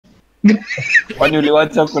When you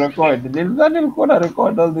watch up record, nilikuwa na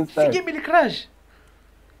record all this time. Game ili crash.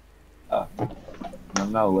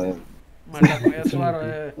 Now where? Matako ya swara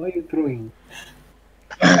Why are you throwing?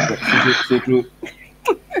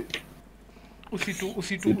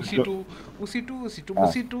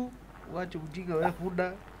 Usitu. Wacha ujinga wewe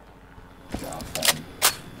Fonda.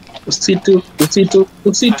 Usitu.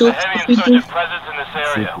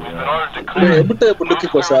 Buta bunduki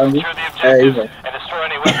kwa sangu. Hivyo.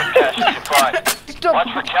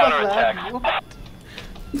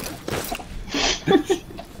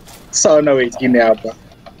 Sawa wengine hapa.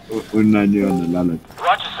 Unaniona lala.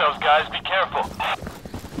 Watch yourselves, guys. Be careful.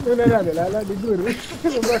 Lala ni guru.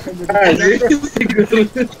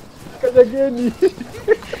 Kajageni.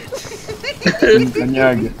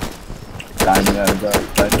 Kanyaga.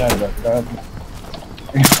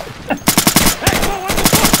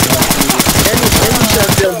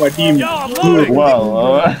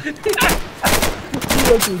 Wow.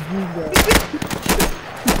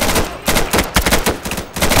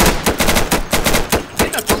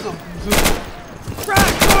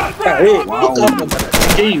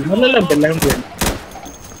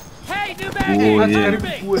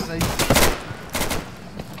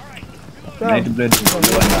 Night bread is run.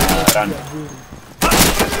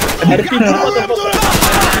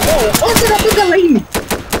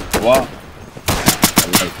 Wow.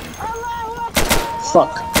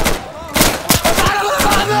 Fuck.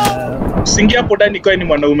 Singia hapo ndani kwa ni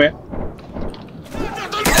mwanaume.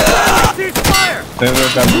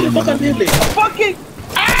 Fucking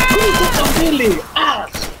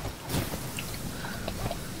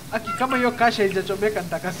Aki kama hiyo kasha haijachomeka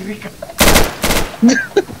nitakasirika.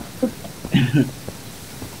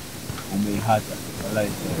 Umeihata.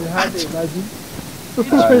 Wallahi. Imagine.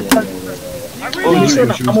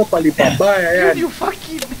 Kama pali pabaya yani. You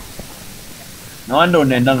fucking. No wonder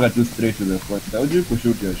unaendanga too straight to the front. How do you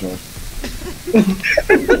shoot your shot?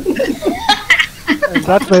 And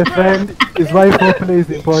that, my friend, is why foreplay is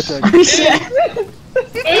important.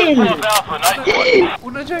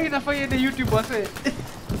 Unajua inafanya ni YouTube wase.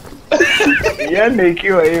 Yende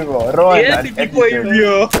ikiwa hivyo. Roa Yende ikiwa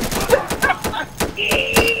hivyo.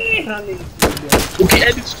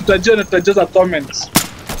 Ukiedit tutajaza comments.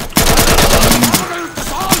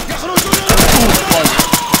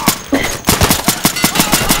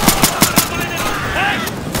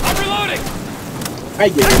 I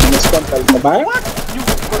get it. Let's come to the bar.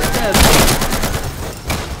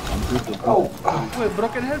 Wait,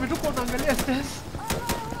 broken helmet, uko unaangalia stairs.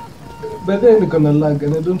 But then you're gonna lag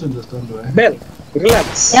and I don't understand why. Bell,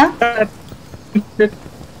 relax. Yeah?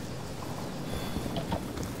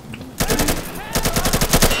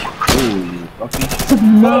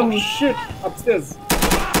 Oh shit! Upstairs.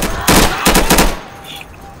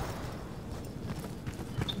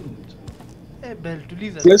 Eh, Bell,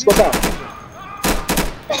 tuliza. Let's go down.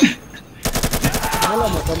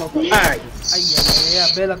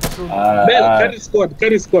 Bella kusoma. Bell, carry squad.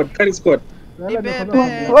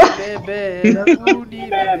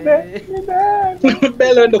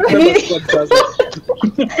 Bell ndo kwa squad sasa.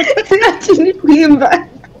 Siachini kuimba.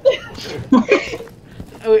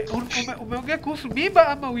 Umeongea kuhusu mimba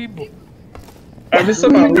ama wimbo?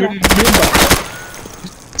 Amesema wimbo.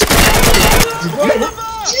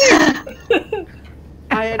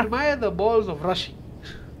 I admire the balls of rushing.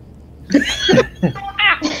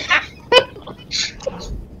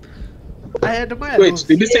 I admire. Wait, those.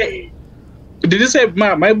 did you say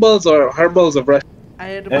my balls or her balls of Russia?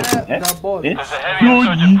 I admire the balls. There's a heavy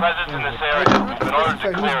insurgent presence in this area. In order to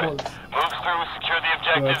clear it, move through, secure the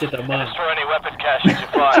objectives, and destroy any weapon caches you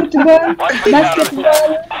find. Football, Watch the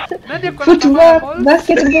basketball,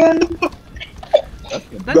 basketball.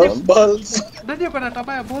 Golf balls. Nani yuko na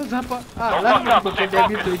tamaa ya balls hapa? Don't Lazima fuck up, stay nikutendea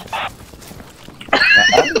focused. vitu.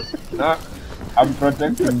 I'm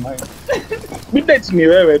protecting mine. Midnight ni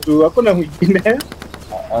wewe tu, hakuna mwingine.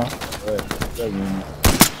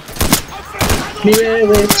 Ni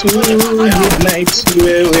wewe tu, Midnight ni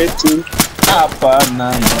wewe tu.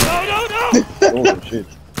 Hapana. Oh shit.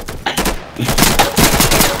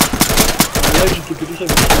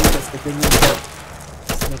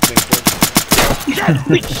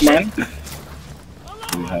 Which man?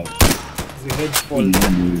 We have. The head fall.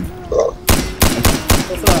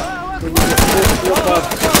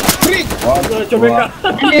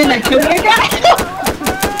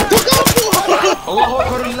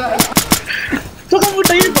 Toka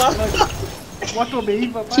mutaiba. Watu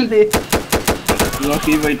wameiva pale.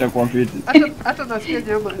 Wakiiva itakuwa fiti. Hata nasikia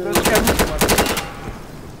nyama, nasikia harufu bwana.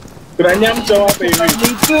 Kuna nyamcha hapa hivi.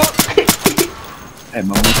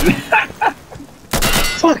 Mamutu.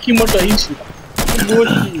 Fuck him moto hichi.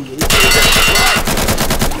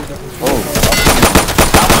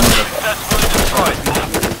 Successfully destroyed.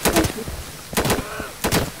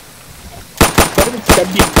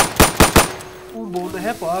 Kumbe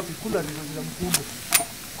unahepa wapi? Kula ndio mkubwa.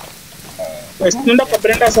 Tunaenda kwa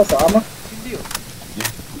Brenda sasa ama? Ndio.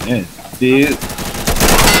 Yes. See.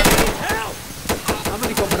 Ama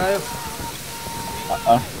ni kwa Brayo.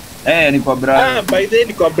 Ni kwa Brayo. By the way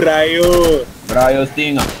ni kwa Brayo. Brayo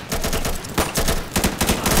Stinger.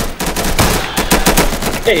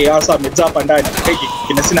 Sasa amejaa hapa ndani.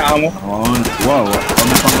 Kina sina amo. Wow,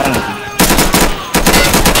 wamepangana tu.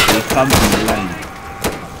 They come in the line.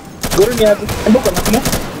 Guru ni hapo. Mbona kuna?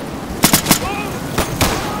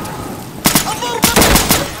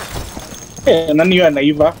 Nani yeye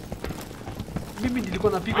anaiva? Mimi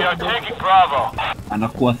nilikuwa We napiga are kidogo. taking Bravo.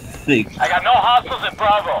 Anakuwa sick. I got no hostiles in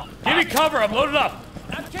Bravo. Give me cover, I'm loaded up.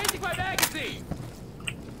 I'm changing my magazine.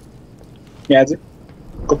 Niaje?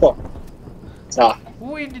 Kopo. Sawa.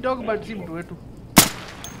 Huyu ndi dog bad si mtu wetu.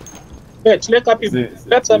 Chile kapi.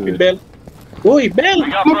 Let's happy Bell. Oi, Bell.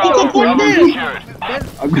 We got Bravo. Bravo secured.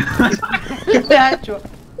 Acho.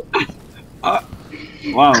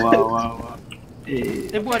 Wow.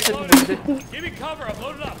 Hebu acha tuende. Give me cover, I'm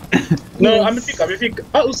loaded up. No, amefika.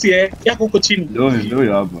 Usie yako huko chini.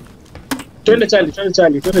 Ndio hapa. Twende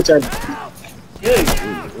Charlie.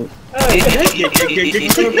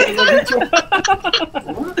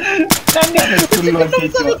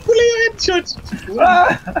 Kule headshot.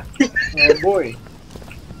 Oh boy.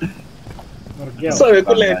 Sawa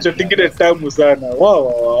kule headshot ingine tamu sana.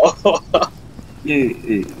 Wow.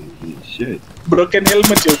 Shit. Broken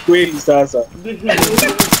helmet ya kweli sasa.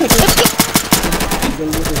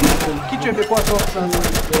 Kichwa imekuwa soft sana.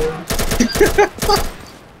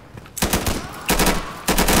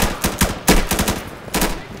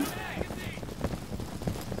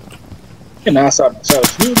 Ina sana. Sawa.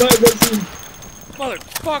 New magazine.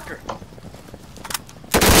 Motherfucker.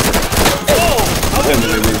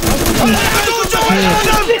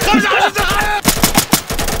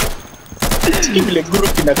 Chiki vile guru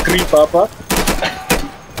kina creep hapa.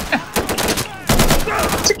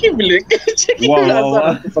 Chiki vile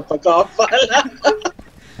Wow. Kupaka hapa.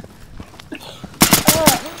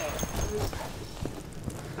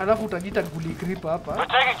 Alafu utajiita guli grip hapa. We're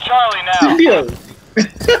taking Charlie now. Ndio.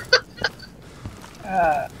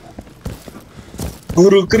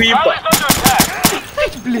 Guru creep. Charlie's under attack.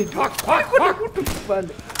 Blade. Hakuna mtu pale.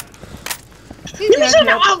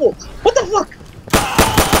 Nimeshana hapo. What the fuck?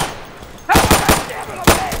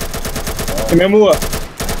 Nimemua.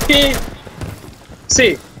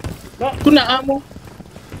 Si. Kuna amo.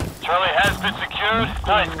 Charlie has been secured.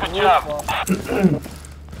 Nice, good job.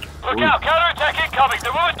 Look out, counterattack incoming.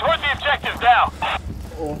 They're moving towards the objective now.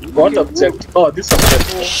 What object? Oh, this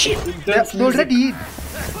object. They're already in.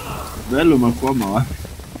 Belo umekuwa wapi?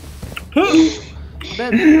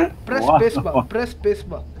 Ben, press Wow.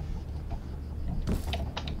 spacebar.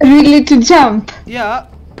 Really to jump? Yeah.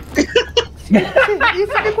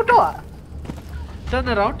 Easy kutoa. Turn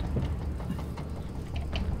around.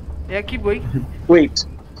 Yeah, keep going. Wait.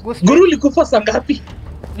 Go straight. Guru likufa saa ngapi?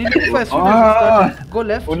 Nilikufa as soon as you started. Go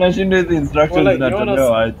left. Unashinda hizi instructions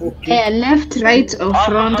zinatolewa aje? Left, right, or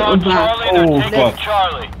front, or Officers on back? Charlie, they're Oh, taking fuck.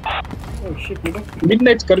 Charlie.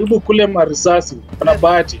 Midnight karibu kule marisasi. Kuna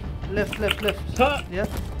bahati. Left. Yeah.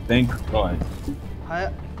 Thank God.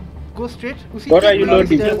 Higher. Go straight. What are you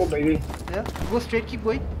loading? Yeah. Go straight. Keep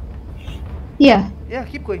going. Yeah. Yeah.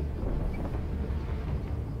 Keep going.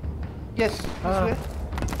 Yes. This way.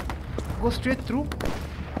 Go straight through.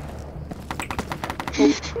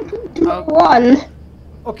 Wall.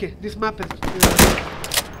 Okay. This map is.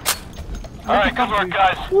 All right, good work,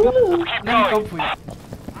 guys. Let's keep Let me come going. for you.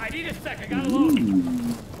 I need a sec, I got a load.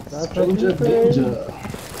 Stranger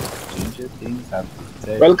things have to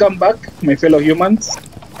say. Welcome back, my fellow humans.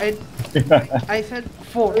 And I said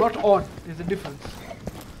 4, not on. There's a difference.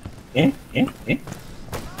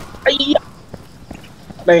 Ayya.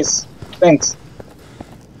 Nice. Thanks.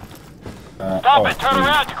 Stop it, turn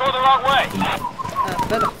around, you're going the wrong way.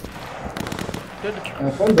 Better.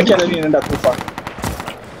 Nikia nani inaenda kufa.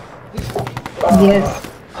 Yes.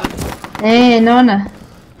 Naona.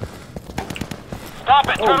 Stop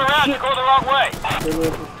it, turn around, you're going the wrong way.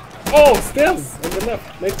 Oh, stairs on the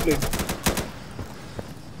left. Next place.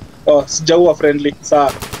 Oh, sijaua friendly.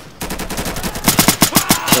 Sawa.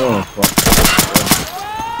 Oh, fuck.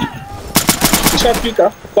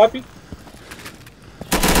 Ishafika. Wapi?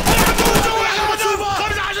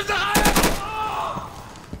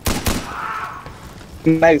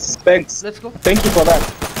 Nice. Thanks. Let's go. Thank you for that.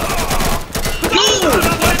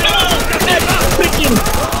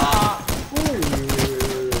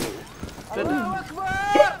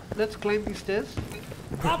 Let's climb these stairs.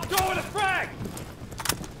 I'm throwing a frag!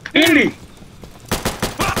 Really?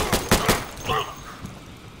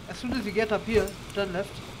 As soon as you get up here, turn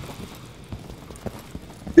left.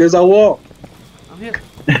 There's a wall. I'm here.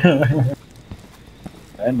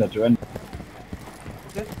 Enda tuende.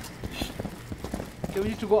 Okay. Okay, we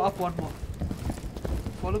need to go up one more.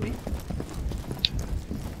 Follow me.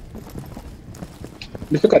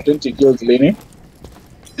 Look at 20 kills, Lenny.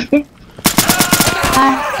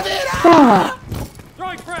 Sawa.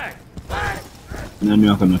 Throwing frag! Nani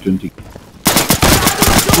wako na 20?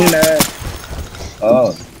 Nina.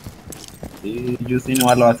 Oh. You seen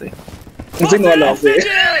wale wase? Mzini wala wase.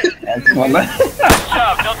 Wala.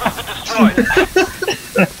 Job, Delta's been destroyed.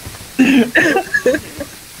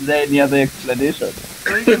 There any other explanation?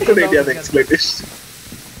 Good idea, the explanation.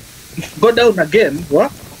 Go down again?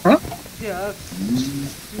 What? Huh? Yeah.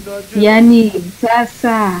 Yani,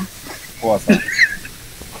 sasa. Poa sana.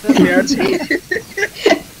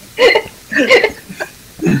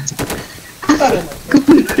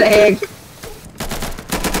 Good leg.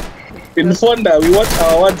 In Fonda, we watch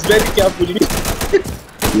our words very carefully.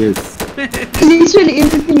 Yes. Literally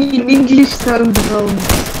everything in English sounds wrong.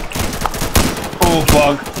 Oh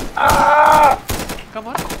fuck. Come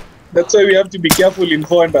on. That's why we have to be careful in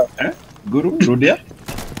Fonda. Eh? Guru, Rudia?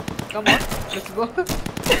 Come on. Let's go.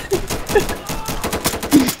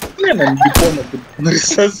 Man,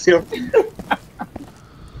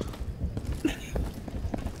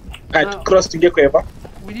 Alright, cross to get wherever.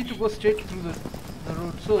 We need to go straight through the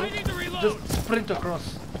road. So, just sprint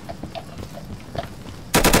across.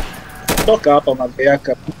 Toka hapa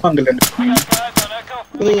Mabeaka. Angalia. Guys on Echo?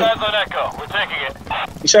 Guys on Echo. We're taking it.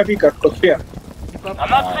 Ishafika kofia. Keep up. I'm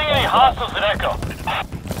not seeing any hostiles at Echo.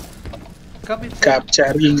 Come inside.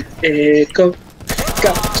 Capturing Echo.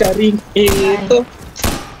 Capturing Echo.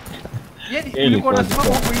 Yani, Any ulikuwa unasimama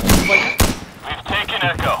huko hivi kufanya. We've taken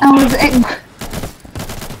Echo. I was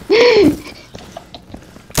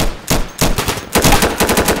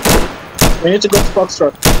We need to go to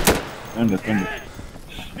Foxtrot. Enda.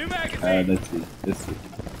 New magazine! Let's see.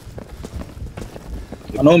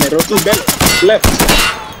 Anaume, rotu mbele. Left.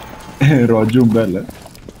 Roju mbele. Na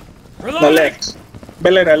Reloading! left.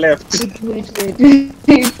 Mbele na left.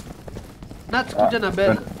 wait. Nats kuja na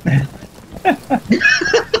bell.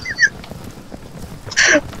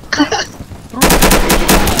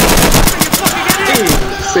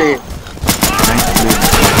 Say.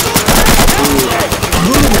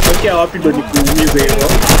 Guru umetokea wapi ndo nikuumize hivyo?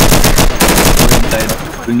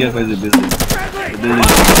 Tuingia kwa hizo business.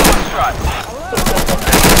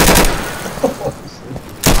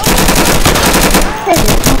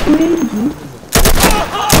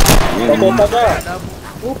 Wako kadhaa.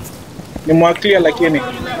 Ni mwaklia lakini.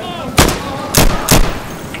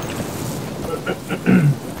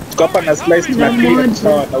 Tuko hapa na slice na clear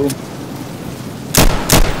sawa na huko.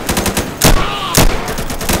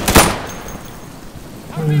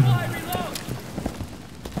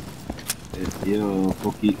 Yo,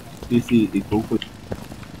 Poki, PC iko huko.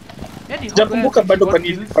 Yani, Jakumbuka bado kwa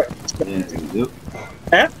nini?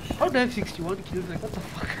 Eh? How do I have 61 kills? Like, what the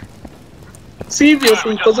fuck? Si hivyo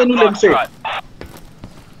si kozo ule mse.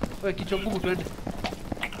 Wewe kichwa ngumu twende.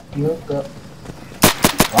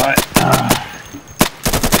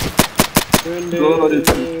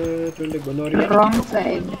 Wrong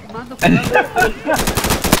side. Tunaanza kulala.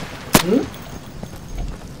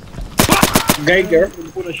 Geiger.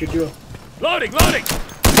 Loading!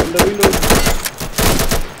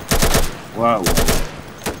 Wow.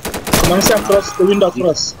 Kuna mse across the window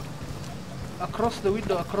across. Across the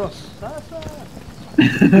window, across. Sasa.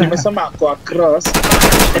 Nimesema ako across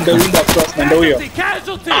and the window across na ndio huyo.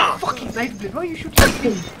 Casualty! Fucking Nightblade, why you shooting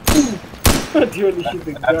me? That's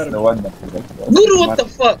the one that Guru, what the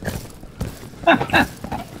fuck?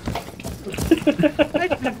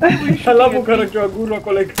 Nightblade, why were you shooting Alafu at me? character wa Guru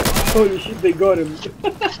ako like, holy shit, they got him.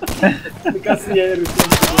 Nikasi ya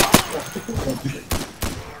everything.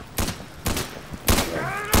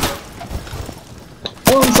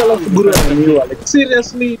 Oh, msalafu Guru ananiua. Like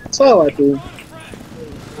seriously, sawa tu.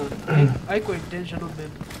 Haiko intentional,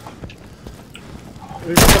 man.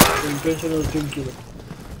 Intentional team killer.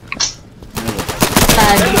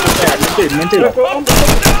 Maintain.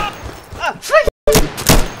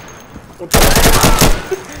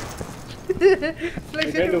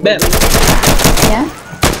 Slice it. Ben, Yeah?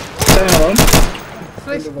 turn around.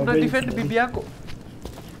 Slice, una defend bibi yako.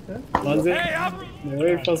 Manze, Hey, up! the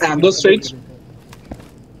very first Go straight.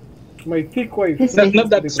 My thick wife. This No, way. not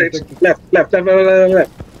that straight. Left.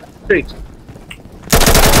 Straight.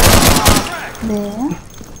 There.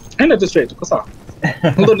 Enda tu straight, uko sawa.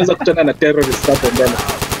 Ndio unaweza kutana na terrorist hapo mbele.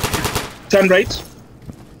 Turn right.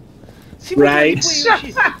 Right.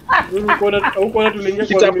 Huko tuliingia kwa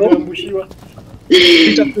Kitambo. nimeambushiwa.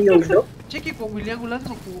 Pita through your window. Cheki kwa mwili yangu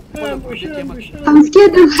lazima kuona project ya maki. I'm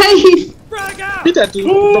scared of heights. Frag out! Pita tu.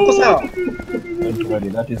 Toko sawa. Don't worry,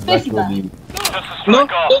 that is virtual you. Just a No,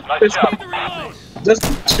 strike off. don't Nice press job. Reload! Just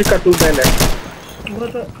shika tu mbele.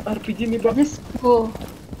 Mbona RPG ni ba? Just go.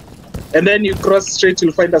 And then you cross straight,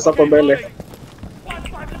 you'll find us hapo mbele.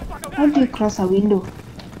 How do you cross a window?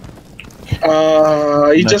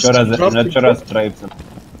 You just drop Natural stripes.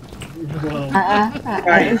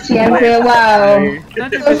 Wow.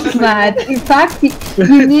 So smart. In fact,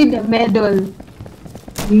 you need a medal.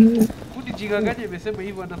 Kundi jiganganya imesema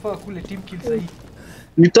hivyo anafaa kule team kill sahi.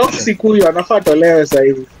 Ni toxic huyu, anafaa tolewe sasa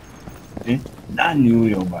hivi. Nani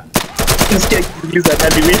huyo bana? Nasikia kiuliza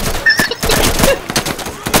nani wewe?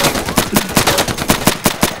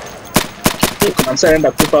 Kuna msanii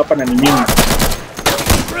anaenda kufa hapa na ni mimi.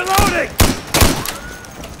 Reloading!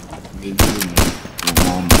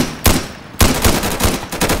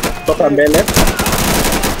 Toka mbele.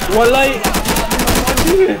 Walai.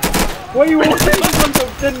 Why you want of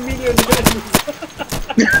 10 million values?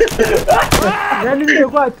 Yani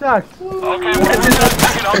nimekuwa attacked. Okay, we're heading to the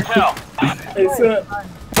second hotel. Hey sir.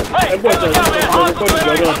 Hey, Hebu acha look out there,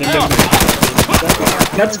 nilikuwa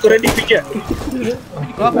That's already pigia.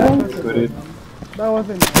 That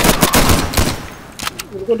wasn't.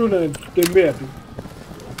 tunatembea tu.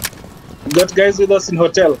 Got guys with us in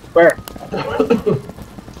hotel. Where?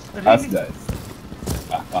 Us guys.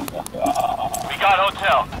 We got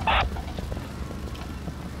hotel.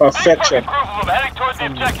 Perfection. Group of them heading towards the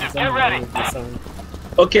objective. Get ready.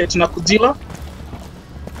 Okay, tunakujiwa.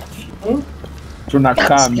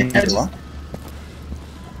 Tunakaa mingi wa.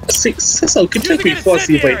 Sasa ukitaka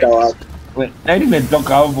kuiforce hivyo itawa. Wait, I didn't talk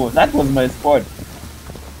hapo. That was my spot.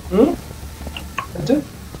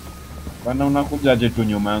 Bana unakuja aje tu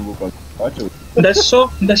nyuma yangu kwa wacha.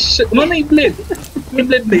 Ndasho. Unaona hii blade? Hii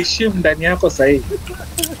blade naishimu ndani yako sasa hivi.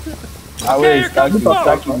 Awe staki ni.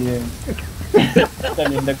 Acha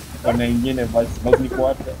niende kwa nyingine basi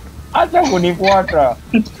nifuate. Acha kunifuata.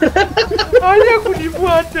 Acha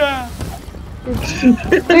kunifuata.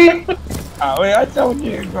 We acha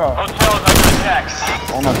ujinga. Hotel is under attack.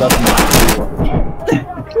 Ona sasa.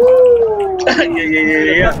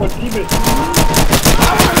 Yeah.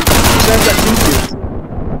 Sasa kitu.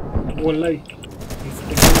 Walai.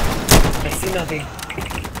 I see nothing.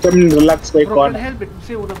 Come relax kwa Broken corner. helmet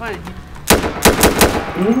msee unafanya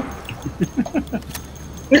nini?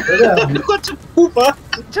 Niko tukikufa.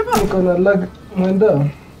 Chama Niko na lag mwenda.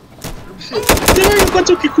 Niko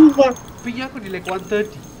tukikufa. ping yako ni like 130.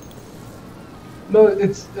 No,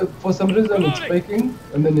 it's for some reason it's spiking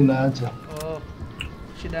and then inaacha. Oh.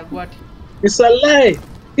 Shida yangu ati. It's a lie.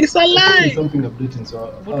 It's a I think lie. there's something updating so.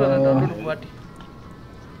 Mtu anadownload wati.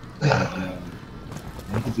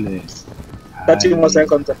 30 more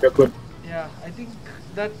seconds and you're good. Yeah, I think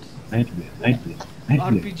that Nightblade.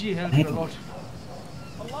 RPG helped a lot.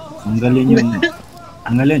 Angalia nyuma. Check.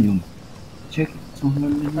 Angalia nyuma.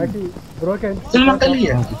 Aki, broken.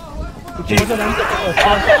 Tunaangalia. Hotel is trying to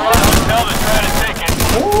take it.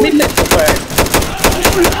 Mimi niko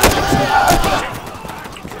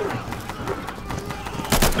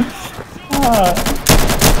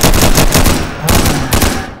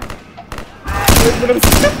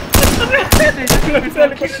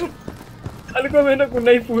Alikuwa ameenda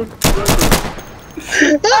kunaifu.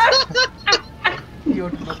 Hiyo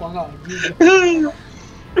tunakwanga wajinga.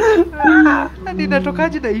 Hadi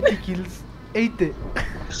natokaje na 80 kills? 80.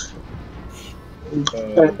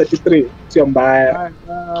 33. Sio mbaya.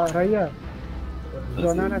 Raia.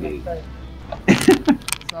 Tuonana next time.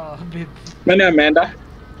 Sawa, babe. Nani ameenda?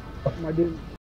 Madini.